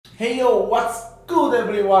Hey yo, what's good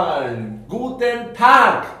everyone? Guten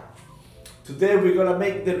Tag! Today we're gonna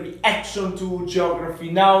make the reaction to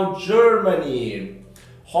Geography Now Germany.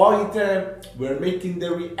 Heute we're making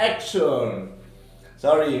the reaction.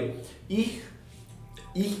 Sorry, ich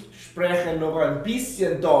spreche noch ein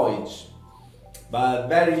bisschen Deutsch. But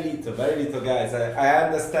very little guys. I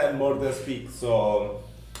understand more than speak, so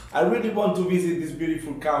I really want to visit this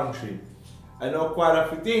beautiful country. I know quite a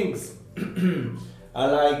few things. I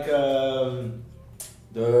like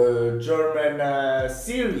the German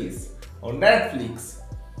series on Netflix.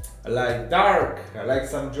 I like Dark. I like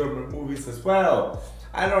some German movies as well.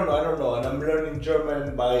 I don't know. And I'm learning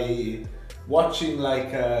German by watching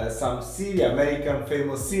like some series, American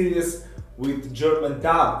famous series with German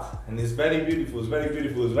dub, and it's very beautiful. It's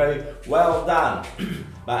very well done.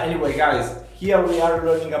 But anyway, guys, here we are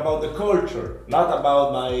learning about the culture, not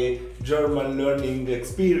about my German learning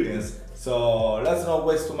experience. So let's not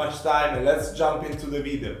waste too much time and let's jump into the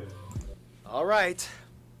video. All right.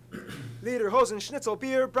 Lederhosen, Schnitzel,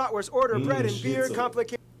 beer, bratwurst, order, bread and beer,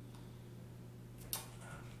 complicated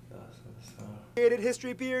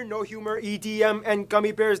history beer, no humor, EDM, and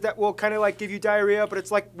gummy bears that will kind of like give you diarrhea, but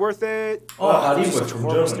it's like worth it. Oh, these are such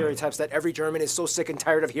horrible stereotypes that every German is so sick and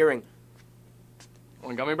tired of hearing.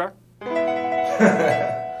 Want a gummy bear?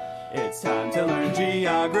 It's time to learn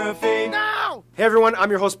geography now! Hey everyone, I'm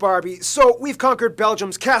your host Barbie. So, we've conquered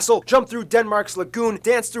Belgium's castle, jumped through Denmark's lagoon,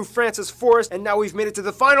 danced through France's forest, and now we've made it to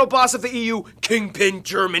the final boss of the EU, Kingpin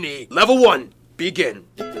Germany. Level 1, begin.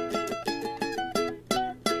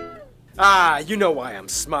 Ah, you know why I'm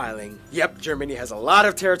smiling. Yep, Germany has a lot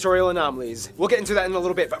of territorial anomalies. We'll get into that in a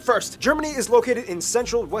little bit, but first, Germany is located in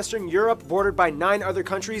central Western Europe, bordered by 9 other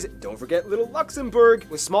countries. Don't forget little Luxembourg,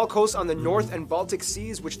 with small coasts on the North and Baltic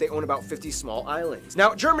Seas, which they own about 50 small islands.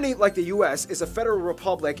 Now, Germany, like the US, is a federal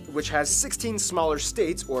republic which has 16 smaller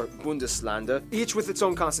states, or Bundesländer, each with its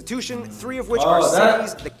own constitution, 3 of which are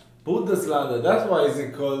cities. Bundesländer, that's why is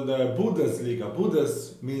it called Bundesliga.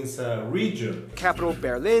 Bundes means region. Capital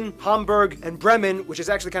Berlin, Hamburg, and Bremen, which is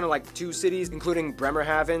actually kind of like 2 cities, including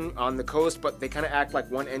Bremerhaven on the coast, but they kind of act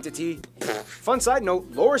like one entity. Fun side note,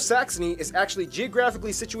 Lower Saxony is actually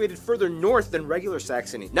geographically situated further north than regular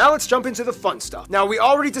Saxony. Now let's jump into the fun stuff. Now, we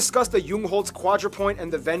already discussed the Jungholz Quadrupoint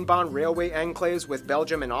and the Vennbahn railway enclaves with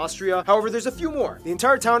Belgium and Austria. However, there's a few more. The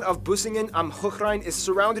entire town of Bussingen am Hochrhein is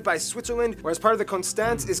surrounded by Switzerland, whereas part of the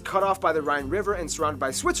Konstanz is cut off by the Rhine River and surrounded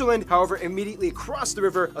by Switzerland. However, immediately across the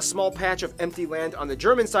river, a small patch of empty land on the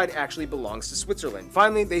German side actually belongs to Switzerland.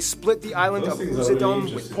 Finally, they split the island of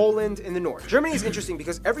Usedom with Poland in the north. Germany is interesting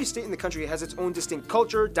because every state in the country has its own distinct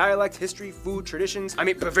culture, dialect, history, food, traditions. I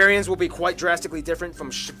mean, Bavarians will be quite drastically different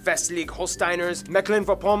from Schleswig-Holsteiners.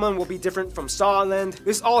 Mecklenburg-Vorpommern will be different from Saarland.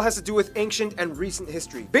 This all has to do with ancient and recent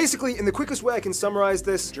history. Basically, in the quickest way I can summarize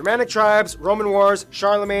this, Germanic tribes, Roman wars,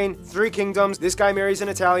 Charlemagne, 3 kingdoms, this guy marries an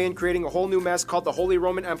Italian, creating a whole new mess called the Holy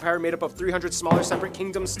Roman Empire, made up of 300 smaller separate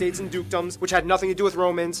kingdoms, states, and dukedoms, which had nothing to do with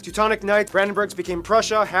Romans. Teutonic Knights, Brandenburgs became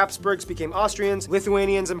Prussia, Habsburgs became Austrians,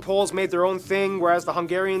 Lithuanians and Poles made their own thing, whereas the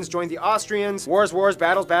Hungarians joined the Austrians. Wars,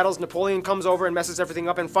 battles, Napoleon comes over and messes everything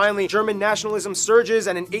up, and finally, German nationalism surges,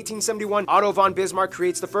 and in 1871, Otto von Bismarck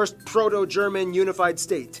creates the first proto-German unified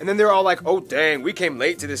state. And then they're all like, oh dang, we came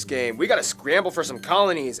late to this game. We gotta scramble for some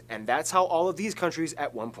colonies. And that's how all of these countries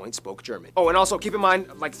at one point spoke German. Oh, and also keep in mind,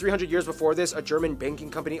 like 300 years before this, a German banking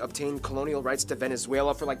company obtained colonial rights to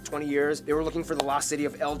Venezuela for like 20 years. They were looking for the lost city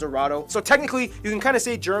of El Dorado. So technically, you can kind of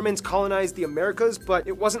say Germans colonized the Americas, but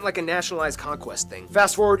it wasn't like a nationalized conquest thing.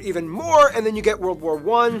 Fast forward even more, and then you get World War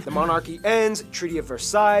I, the monarchy ends, Treaty of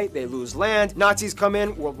Versailles, they lose land, Nazis come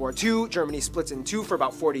in, World War II, Germany splits in 2 for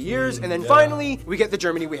about 40 years, and then finally, we get the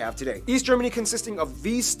Germany we have today. East Germany, consisting of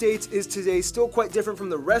these states, is today still quite different from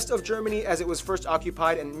the rest of Germany as it was first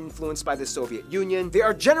occupied and influenced by the Soviet Union. They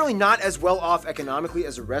are generally not as well off economically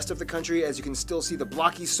as the rest of the country, as you can still see the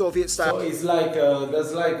blocky Soviet style. So it's like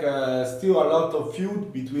there's like still a lot of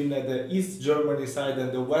feud between the East Germany side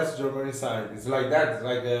and the West Germany side. It's like that. It's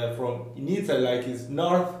like from in Italy, like it's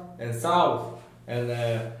north and south,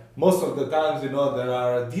 and most of the times, you know, there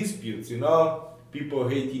are disputes. You know, people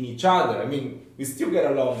hating each other. I mean, we still get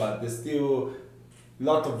along, but there's still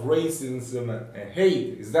lot of racism and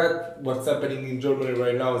hate. Is that what's happening in Germany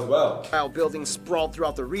right now as well? While buildings sprawled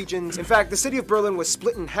throughout the regions. In fact, the city of Berlin was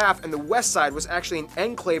split in half, and the west side was actually an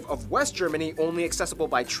enclave of West Germany, only accessible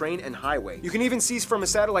by train and highway. You can even see from a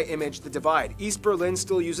satellite image the divide. East Berlin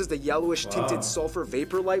still uses the yellowish tinted sulfur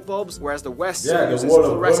vapor light bulbs, whereas the west uses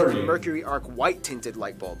fluorescent mercury arc white tinted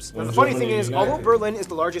light bulbs. Now, the funny thing is, although Berlin is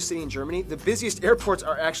the largest city in Germany, the busiest airports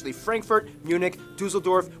are actually Frankfurt, Munich,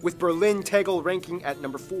 Dusseldorf, with Berlin Tegel ranking at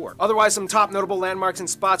number 4. Otherwise, some top notable landmarks and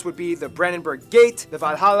spots would be the Brandenburg Gate, the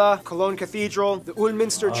Valhalla, Cologne Cathedral, the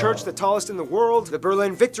Ulminster Church, the tallest in the world, the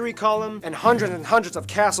Berlin Victory Column, and hundreds of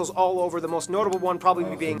castles all over. The most notable one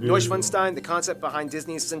probably being Neuschwanstein, the concept behind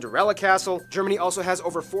Disney's Cinderella Castle. Germany also has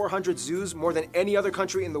over 400 zoos, more than any other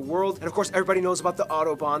country in the world. And of course, everybody knows about the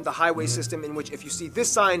Autobahn, the highway system in which if you see this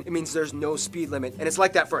sign, it means there's no speed limit. And it's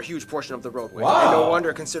like that for a huge portion of the roadway. Wow. And no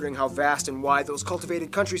wonder, considering how vast and wide those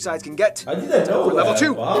cultivated countrysides can get. I didn't know that. Level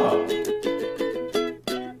 2. Wow.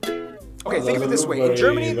 Okay, think of it this way. In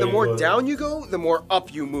Germany, the more down you go, the more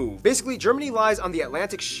up you move. Basically, Germany lies on the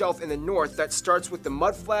Atlantic shelf in the north that starts with the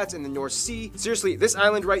mudflats in the North Sea. Seriously, this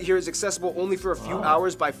island right here is accessible only for a few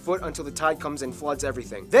hours by foot until the tide comes and floods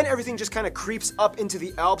everything. Then everything just kind of creeps up into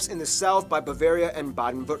the Alps in the south by Bavaria and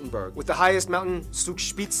Baden-Württemberg, with the highest mountain,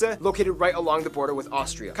 Zugspitze, located right along the border with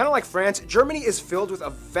Austria. Kind of like France, Germany is filled with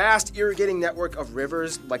a vast irrigating network of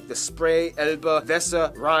rivers like the Spree, Elbe,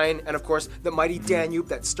 Weser, Rhine, and of course, the mighty Danube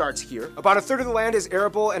that starts here. About a third of the land is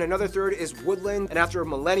arable and another third is woodland, and after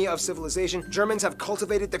millennia of civilization, Germans have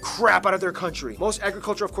cultivated the crap out of their country. Most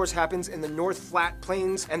agriculture, of course, happens in the North Flat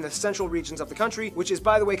Plains and the central regions of the country, which is,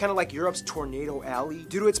 by the way, kind of like Europe's Tornado Alley.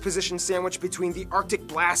 Due to its position sandwiched between the Arctic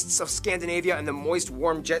blasts of Scandinavia and the moist,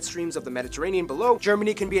 warm jet streams of the Mediterranean below,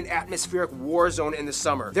 Germany can be an atmospheric war zone in the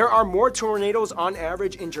summer. There are more tornadoes on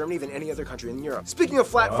average in Germany than any other country in Europe. Speaking of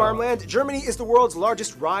flat farmland, Germany is the world's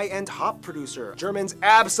largest rye and hop producer. Germans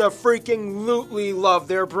abso-freaking-lutely love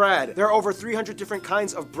their bread. There are over 300 different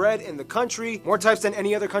kinds of bread in the country, more types than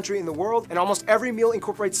any other country in the world, and almost every meal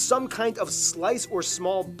incorporates some kind of slice or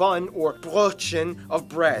small bun or Brötchen of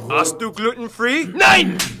bread. Hast du gluten-free?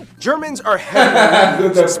 Nein! Germans are heavy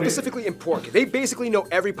on meat, specifically in pork. They basically know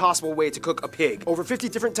every possible way to cook a pig. Over 50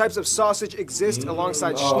 different types of sausage exist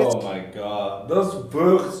alongside schnitzel. Oh my god, those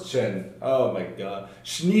Würstchen. Oh my god.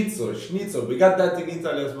 Schnitzel. We got that in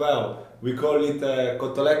Italy as well. We call it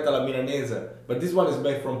cotoletta alla milanese. But this one is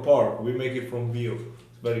made from pork. We make it from veal.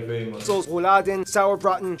 It's very famous. Rouladen,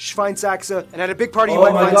 Sauerbraten, Schweinsachse, and at a big party you Oh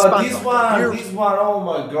might my find god, Spanferkel. this one,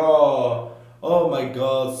 oh my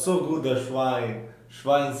god, so good the Schwein.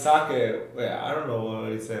 Schweinsacke, yeah, I don't know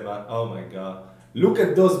what you say, but oh my god. Look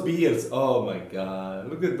at those beers, oh my god,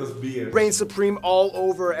 look at those beers. Reigns supreme all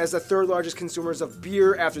over as the third largest consumers of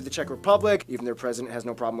beer after the Czech Republic. Even their president has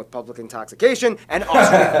no problem with public intoxication. And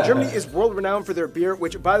Austria. Germany is world renowned for their beer,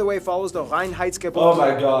 which by the way follows the Reinheitsgebot. Oh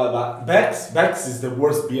my god, Beck's is the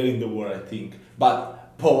worst beer in the world, I think.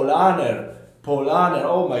 But Polaner,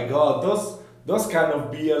 oh my god, those kind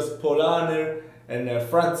of beers, Polaner and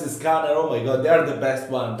Franziskaner, oh my god, they are the best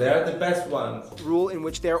ones. Rule in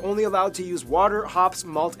which they are only allowed to use water, hops,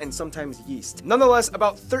 malt, and sometimes yeast. Nonetheless,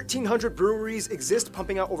 about 1,300 breweries exist,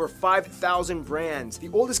 pumping out over 5,000 brands. The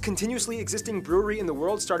oldest continuously existing brewery in the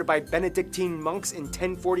world, started by Benedictine monks in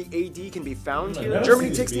 1040 AD, can be found here.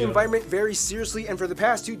 Germany takes the environment very seriously, and for the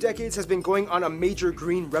past 2 decades has been going on a major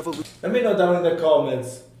green revolution. Let me know down in the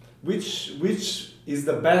comments which is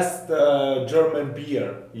the best German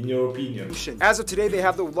beer, in your opinion? As of today, they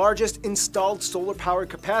have the largest installed solar power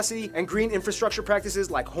capacity, and green infrastructure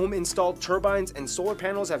practices like home installed turbines and solar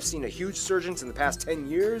panels have seen a huge surge in the past 10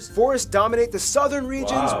 years. Forests dominate the southern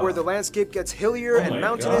regions where the landscape gets hillier and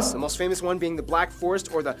mountainous, the most famous one being the Black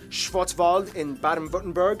Forest or the Schwarzwald in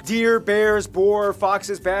Baden-Württemberg. Deer, bears, boar,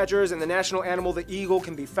 foxes, badgers, and the national animal, the eagle,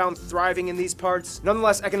 can be found thriving in these parts.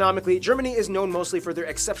 Nonetheless, economically, Germany is known mostly for their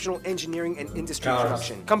exceptional engineering and industry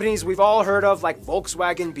production. Companies we've all heard of like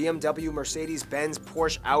Volkswagen, BMW, Mercedes-Benz,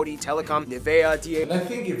 Porsche, Audi, Telecom, Nivea, DA. And I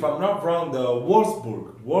think if I'm not wrong, the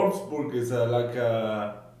Wolfsburg is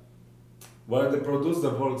where they produce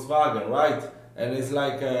the Volkswagen, right? And it's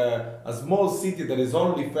like a small city that is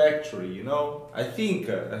only factory, you know? I think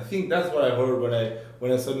that's what I heard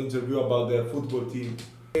when I saw an interview about the football team.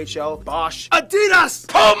 DHL, Bosch, Adidas,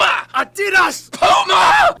 Puma, Adidas,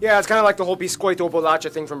 Puma! Yeah, it's kind of like the whole Biscoito Bolacha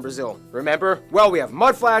thing from Brazil. Remember? Well, we have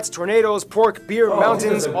mudflats, tornadoes, pork, beer,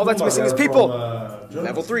 mountains. All that's missing is people.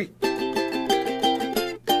 Level 3.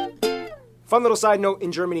 Fun little side note,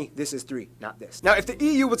 in Germany, this is 3, not this. Now, if the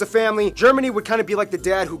EU was a family, Germany would kind of be like the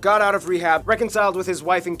dad who got out of rehab, reconciled with his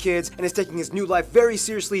wife and kids, and is taking his new life very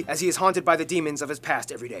seriously as he is haunted by the demons of his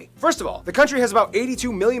past every day. First of all, the country has about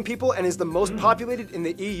 82 million people and is the most populated in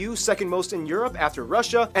the EU, second most in Europe after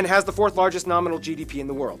Russia, and has the 4th largest nominal GDP in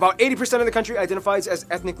the world. About 80% of the country identifies as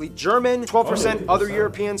ethnically German, 12% other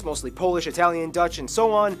Europeans, mostly Polish, Italian, Dutch, and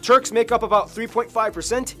so on. Turks make up about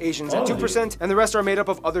 3.5%, Asians at 2%, and the rest are made up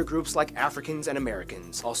of other groups like Africans, Africans and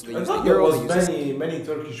Americans. Also, they I use the thought there euro. was many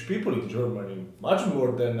Turkish people in Germany, much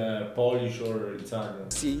more than Polish or Italian.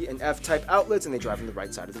 C and F type outlets, and they drive on the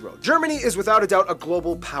right side of the road. Germany is without a doubt a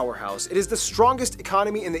global powerhouse. It is the strongest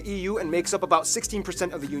economy in the EU and makes up about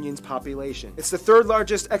 16% of the Union's population. It's the third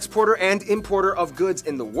largest exporter and importer of goods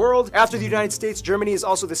in the world. After the United States, Germany is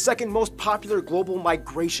also the second most popular global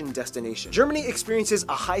migration destination. Germany experiences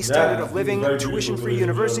a high standard of living, tuition-free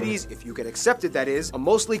universities, if you get accepted that is, a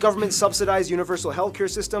mostly government-subsidized universal healthcare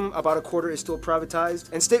system, about a quarter is still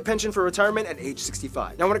privatized, and state pension for retirement at age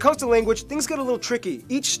 65. Now when it comes to language, things get a little tricky.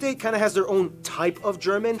 Each state kind of has their own type of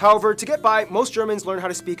German. However, to get by, most Germans learn how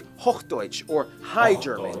to speak Hochdeutsch, or High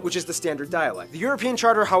German, which is the standard dialect. The European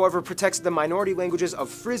Charter, however, protects the minority languages of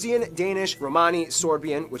Frisian, Danish, Romani,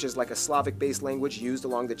 Sorbian, which is like a Slavic-based language used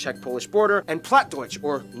along the Czech-Polish border, and Plattdeutsch,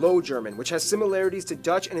 or Low German, which has similarities to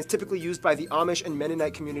Dutch and is typically used by the Amish and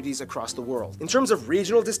Mennonite communities across the world. In terms of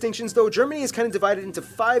regional distinctions, though, Germany is kind of divided into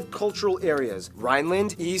 5 cultural areas: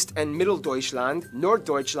 Rhineland, East and Middle Deutschland,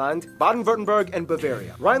 Norddeutschland, Baden-Württemberg, and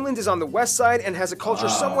Bavaria. Rhineland is on the west side and has a culture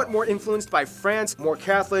somewhat more influenced by France, more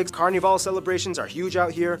Catholics, Carnival celebrations are huge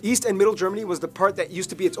out here. East and Middle Germany was the part that used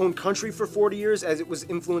to be its own country for 40 years as it was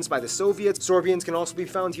influenced by the Soviets. Sorbians can also be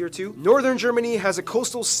found here too. Northern Germany has a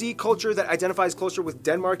coastal sea culture that identifies closer with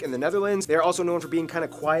Denmark and the Netherlands. They are also known for being kind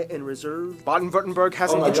of quiet and reserved. Baden-Württemberg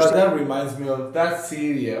has an interesting... that reminds me of that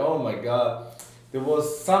series. Oh my god. There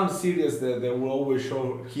was some series that they will always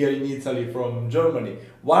show here in Italy from Germany.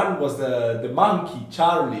 One was the monkey,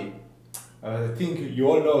 Charlie. I think you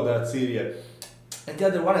all know that series. And the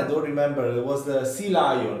other one I don't remember. It was the sea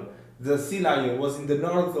lion. The sea lion was in the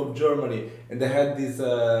north of Germany, and they had this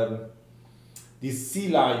sea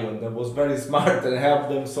lion that was very smart and helped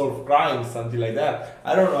them solve crimes, something like that.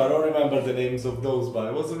 I don't know. I don't remember the names of those, but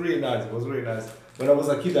it was really nice. It was really nice. When I was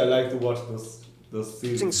a kid, I liked to watch those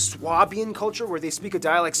series. Swabian culture where they speak a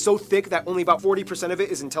dialect so thick that only about 40% of it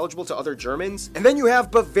is intelligible to other Germans. And then you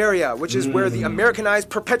have Bavaria, which is where the Americanized,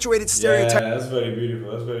 perpetuated stereotype... Yeah, that's very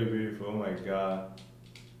beautiful. That's very beautiful. Oh my god.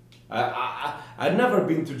 I've never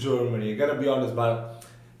been to Germany, I gotta be honest, but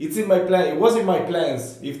it's in my plan. It was in my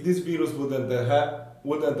plans. If this virus wouldn't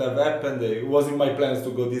have happened, it was in my plans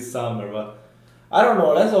to go this summer, but I don't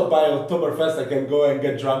know. Let's hope by Oktoberfest I can go and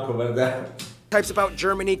get drunk over there. Types about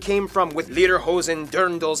Germany came from with Lederhosen,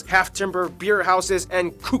 Dirndls, half-timber, beer houses,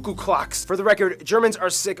 and cuckoo clocks. For the record, Germans are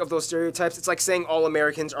sick of those stereotypes. It's like saying all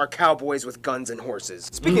Americans are cowboys with guns and horses.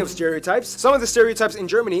 Speaking of stereotypes, some of the stereotypes in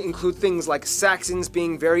Germany include things like Saxons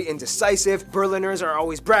being very indecisive, Berliners are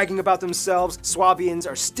always bragging about themselves, Swabians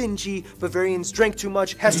are stingy, Bavarians drink too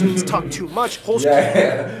much, Hessians talk too much,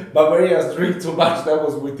 yeah, Bavarians drink too much, that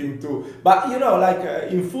was with him too. But you know, like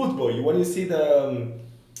in football, when you see the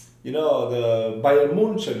Bayern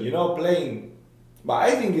München, playing. But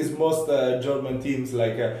I think it's most German teams,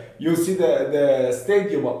 like you see the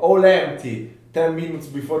stadium all empty 10 minutes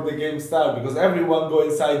before the game starts because everyone go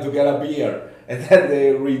inside to get a beer and then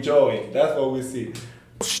they rejoin. That's what we see.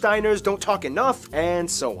 Steiners don't talk enough, and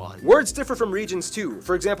so on. Words differ from regions too.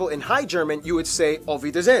 For example, in High German, you would say Auf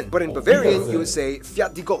Wiedersehen, but in Bavarian, you would say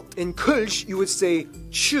Fiat die Gott. In Kölsch, you would say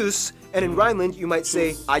Tschüss, and in Rhineland, you might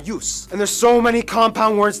say Ajus. And there's so many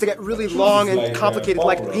compound words that get really long and complicated,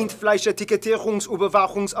 like Rindfleische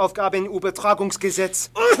Etikettierungsüberwachungsaufgaben Übertragungsgesetz.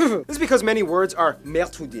 This is because many words are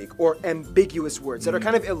mehrdeutig, or ambiguous words, that are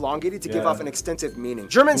kind of elongated to give off an extensive meaning.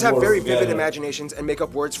 Germans have very vivid imaginations and make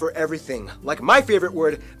up words for everything. Like my favorite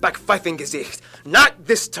word, Backpfeifengesicht. Not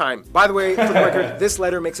this time. By the way, for the record, this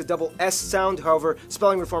letter makes a double S sound. However,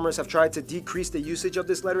 spelling reformers have tried to decrease the usage of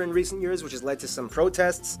this letter in recent years, which has led to some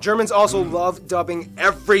protests. Germans also love dubbing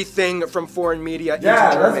everything from foreign media into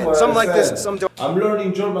German. Some like this, some don't. I'm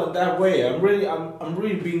learning German that way. I'm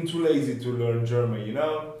really being too lazy to learn German,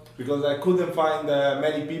 because I couldn't find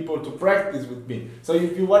many people to practice with me. So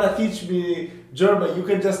if you want to teach me German, you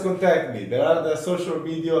can just contact me. There are the social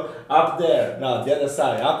media up there. No, the other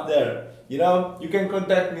side, up there. You can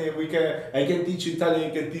contact me. I can teach you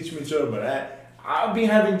Italian. You can teach me German. I've been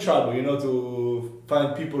having trouble, to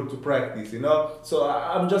find people to practice, So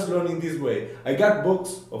I'm just learning this way. I got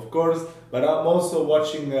books, of course, but I'm also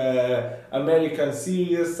watching American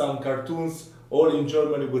series, some cartoons, all in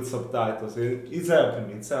Germany with subtitles. It's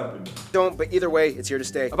happening, Don't, but either way, it's here to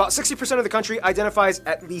stay. About 60% of the country identifies,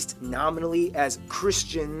 at least nominally, as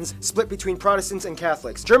Christians, split between Protestants and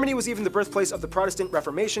Catholics. Germany was even the birthplace of the Protestant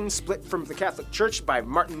Reformation, split from the Catholic Church by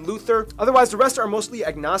Martin Luther. Otherwise, the rest are mostly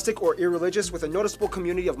agnostic or irreligious, with a noticeable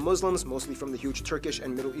community of Muslims, mostly from the huge Turkish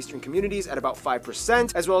and Middle Eastern communities, at about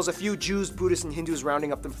 5%, as well as a few Jews, Buddhists, and Hindus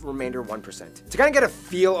rounding up the remainder 1%. To kind of get a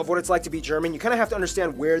feel of what it's like to be German, you kind of have to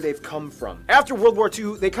understand where they've come from. after World War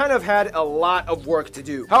II, they kind of had a lot of work to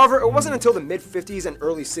do. However, it wasn't until the mid-50s and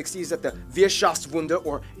early 60s that the Wirtschaftswunder,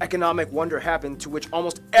 or economic wonder, happened, to which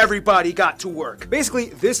almost everybody got to work. Basically,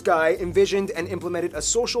 this guy envisioned and implemented a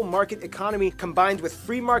social market economy combined with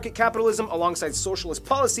free market capitalism alongside socialist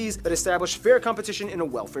policies that established fair competition in a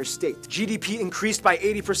welfare state. GDP increased by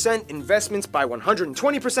 80%, investments by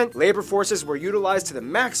 120%, labor forces were utilized to the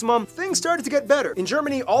maximum. Things started to get better. In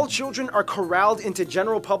Germany, all children are corralled into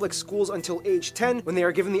general public schools until age 10, when they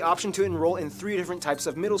are given the option to enroll in 3 different types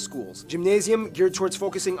of middle schools. Gymnasium, geared towards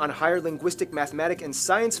focusing on higher linguistic, mathematic, and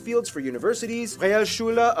science fields for universities.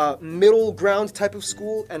 Realschule, a middle ground type of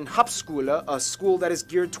school. And Hauptschule, a school that is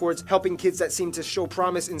geared towards helping kids that seem to show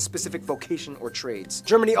promise in specific vocation or trades.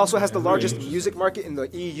 Germany also has the largest music market in the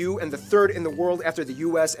EU and the 3rd in the world after the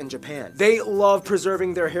US and Japan. They love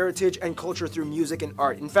preserving their heritage and culture through music and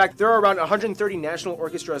art. In fact, there are around 130 national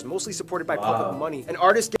orchestras, mostly supported by public money, and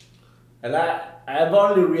artists get. And I've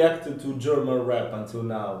only reacted to German rap until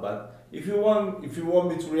now, but if you want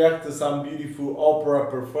me to react to some beautiful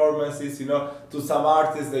opera performances, you know, to some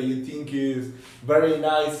artists that you think is very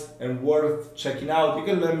nice and worth checking out, you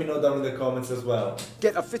can let me know down in the comments as well.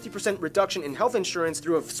 Get a 50% reduction in health insurance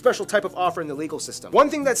through a special type of offer in the legal system. One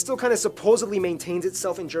thing that still kind of supposedly maintains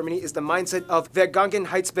itself in Germany is the mindset of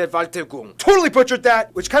Vergangenheitsbewältigung. Totally butchered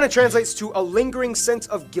that, which kind of translates to a lingering sense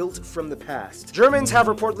of guilt from the past. Germans have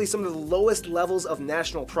reportedly some of the lowest levels of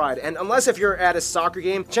national pride, and unless if you're at a soccer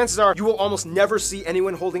game, chances are you will almost never see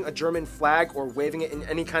anyone holding a German flag or waving it in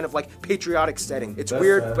any kind of like patriotic setting. It's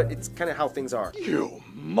weird, but it's kind of how things are. You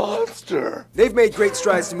monster! They've made great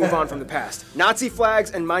strides to move on from the past. Nazi flags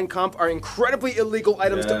and Mein Kampf are incredibly illegal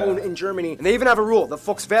items to own in Germany, and they even have a rule, the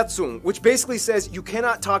Volksverhetzung, which basically says you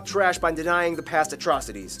cannot talk trash by denying the past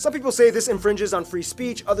atrocities. Some people say this infringes on free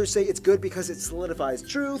speech, others say it's good because it solidifies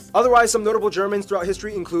truth. Otherwise, some notable Germans throughout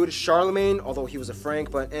history include Charlemagne, although he was a Frank,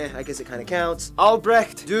 but I guess it kind of counts.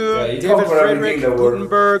 Albrecht, David Friedrich,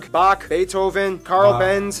 Gutenberg, Bach, Beethoven, Karl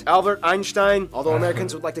Benz, Albert Einstein, although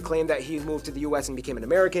Americans would like to claim that he moved to the US and became an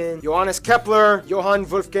American, Johannes Kepler, Johann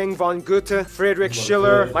Wolfgang von Goethe, Friedrich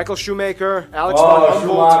Schiller, Michael Shoemaker, Alex von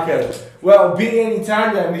Humboldt. Schumacher. Well, being an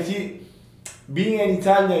Italian,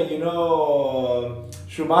 you know,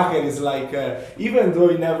 Schumacher is like, even though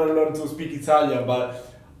he never learned to speak Italian, but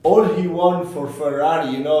all he won for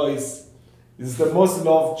Ferrari, you know, is the most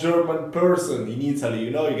loved German person in Italy,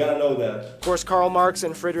 you know, you gotta know that. Of course, Karl Marx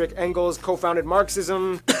and Friedrich Engels co-founded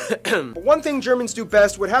Marxism. But one thing Germans do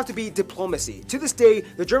best would have to be diplomacy. To this day,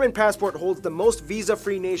 the German passport holds the most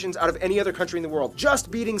visa-free nations out of any other country in the world,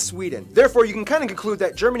 just beating Sweden. Therefore, you can kind of conclude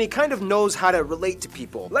that Germany kind of knows how to relate to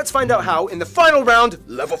people. Let's find out how in the final round,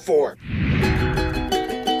 level 4.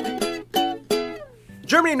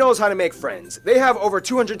 Germany knows how to make friends. They have over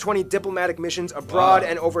 220 diplomatic missions abroad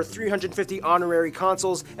and over 350 honorary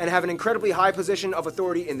consuls, and have an incredibly high position of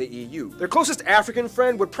authority in the EU. Their closest African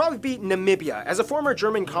friend would probably be Namibia. As a former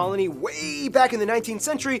German colony way back in the 19th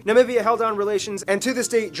century, Namibia held on relations, and to this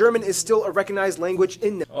day, German is still a recognized language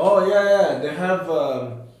in Namibia. Oh yeah, they have,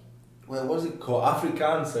 well, what's it called?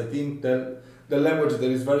 Afrikaans, I think, the language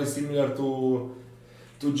that is very similar to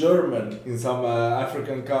German in some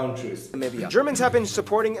African countries. Namibia. Germans have been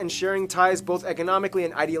supporting and sharing ties both economically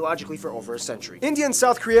and ideologically for over a century. India and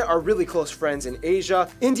South Korea are really close friends in Asia.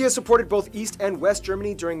 India supported both East and West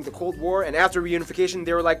Germany during the Cold War, and after reunification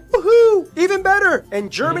they were like, woohoo, even better!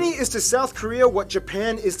 And Germany is to South Korea what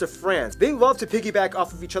Japan is to France. They love to piggyback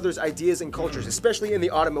off of each other's ideas and cultures, especially in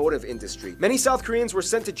the automotive industry. Many South Koreans were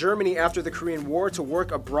sent to Germany after the Korean War to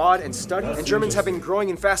work abroad and study, and Germans have been growing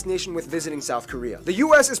in fascination with visiting South Korea.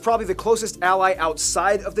 The US is probably the closest ally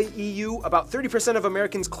outside of the EU. About 30% of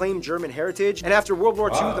Americans claim German heritage, and after World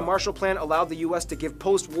War II, the Marshall Plan allowed the US to give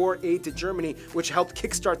post-war aid to Germany, which helped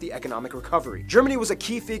kickstart the economic recovery. Germany was a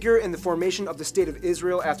key figure in the formation of the State of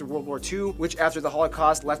Israel after World War II, which after the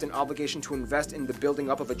Holocaust left an obligation to invest in the building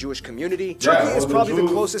up of a Jewish community. Turkey is probably the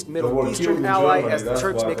closest Middle Eastern ally, as the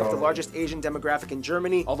Turks make up the largest Asian demographic in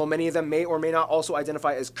Germany, although many of them may or may not also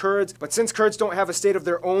identify as Kurds. But since Kurds don't have a state of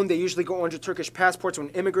their own, they usually go under Turkish passports when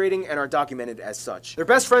immigrating and are documented as such. Their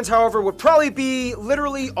best friends, however, would probably be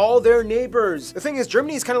literally all their neighbors. The thing is,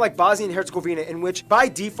 Germany is kind of like Bosnia and Herzegovina, in which by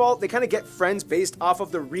default they kind of get friends based off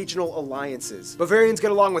of the regional alliances. Bavarians get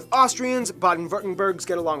along with Austrians, Baden-Württembergs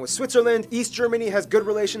get along with Switzerland, East Germany has good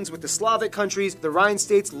relations with the Slavic countries, the Rhine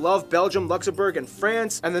states love Belgium, Luxembourg, and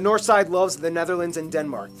France, and the north side loves the Netherlands and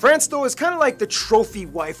Denmark. France, though, is kind of like the trophy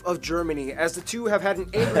wife of Germany, as the two have had an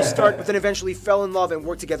angry start but then eventually fell in love and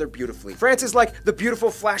worked together beautifully. France is like the beautiful beautiful,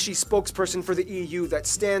 flashy spokesperson for the EU that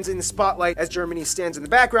stands in the spotlight as Germany stands in the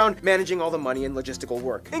background, managing all the money and logistical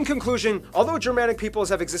work. In conclusion, although Germanic peoples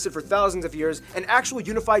have existed for thousands of years, an actual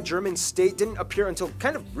unified German state didn't appear until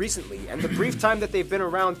kind of recently, and the brief time that they've been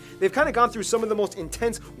around, they've kind of gone through some of the most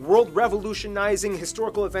intense, world-revolutionizing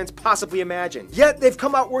historical events possibly imagined. Yet, they've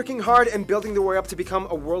come out working hard and building their way up to become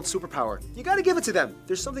a world superpower. You gotta give it to them.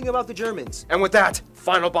 There's something about the Germans. And with that,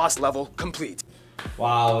 final boss level complete.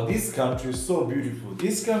 Wow, this country is so beautiful.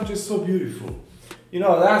 This country is so beautiful. You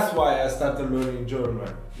know, that's why I started learning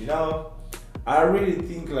German. You know, I really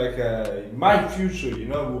think like in my future, you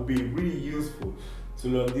know, would be really useful to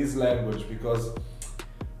learn this language because,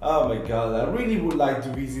 oh my God, I really would like to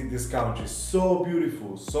visit this country. So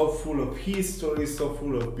beautiful, so full of history, so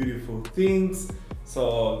full of beautiful things.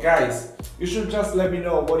 So guys, you should just let me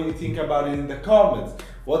know what you think about it in the comments.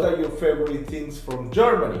 What are your favorite things from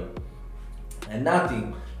Germany? And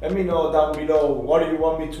nothing. Let me know down below what do you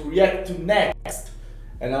want me to react to next.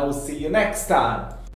 And I will see you next time.